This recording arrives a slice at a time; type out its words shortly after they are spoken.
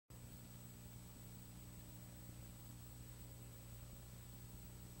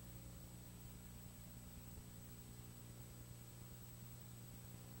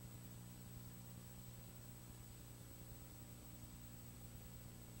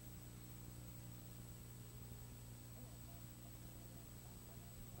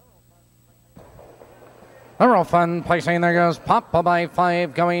They're off and placing. There goes Papa by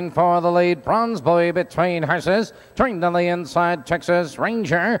 5 going for the lead. Bronze Boy between horses. Trained on the inside, Texas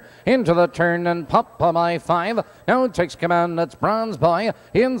Ranger into the turn, and Papa by 5 now takes command. It's Bronze Boy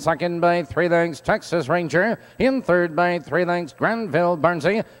in second by 3 lengths, Texas Ranger in third by 3 lengths, Granville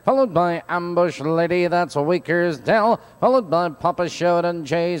Barnsey, followed by Ambush Lady. That's Weaker's Dell, followed by Papa Showed and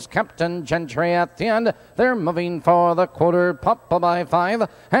Jay's Captain Gentry at the end. They're moving for the quarter. Papa by 5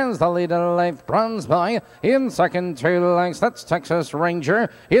 has the lead of life. Bronze Boy in second, 2 lengths. That's Texas Ranger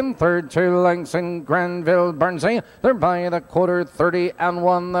in third, 2 lengths, in Granville Barnsey. They're by the quarter, 30 and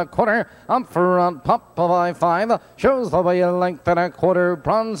 1 the quarter. Up front, Papa by 5 shows the way a length and a quarter.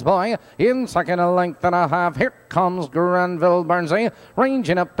 Bronze Boy in second, a length and a half. Here comes Granville Barnsey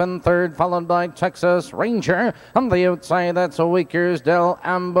ranging up in third, followed by Texas Ranger. On the outside, that's a Weaker's Dell,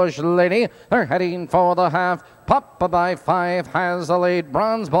 Ambush Lady. They're heading for the half. Papa by 5 has the lead.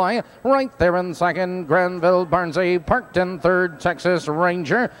 Bronze Boy right there in second. Granville Barnsey parked in third. Texas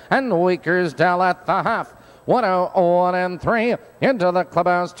Ranger and Weaker's Dell at the half. 101 and 3 into the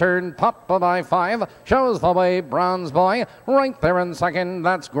clubhouse turn. Papa by 5 shows the way. Bronze Boy right there in second.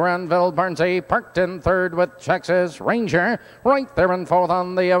 That's Granville Barnsey parked in third with Texas Ranger. Right there in fourth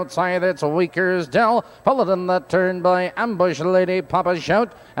on the outside, it's Weaker's Dell, followed in the turn by Ambush Lady, Papa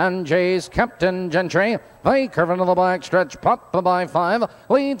Shout, and Jay's Captain Gentry. They curve into the back stretch. Papa by 5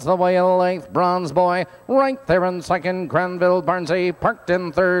 leads the way a length. Bronze Boy right there in second. Granville Barnsey parked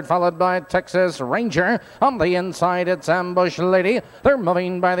in third, followed by Texas Ranger. On the inside, it's Ambush Lady. They're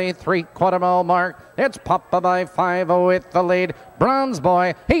moving by the 3/4 mile mark. It's Papa by 5 with the lead. Bronze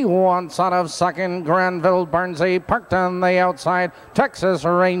Boy, he wants out of second. Granville Barnsey parked on the outside. Texas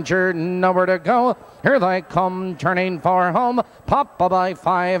Ranger nowhere to go. Here they come, turning for home. Papa by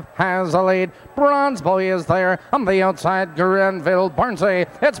 5 has the lead. Bronze Boy is there on the outside. Granville Barnsey.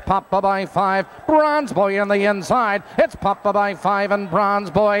 It's Papa by 5. Bronze Boy on the inside. It's Papa by 5 and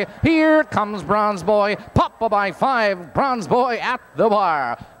Bronze Boy. Here comes Bronze Boy. Papa by 5. Bronze Boy at the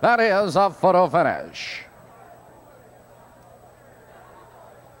bar. That is a photo finish.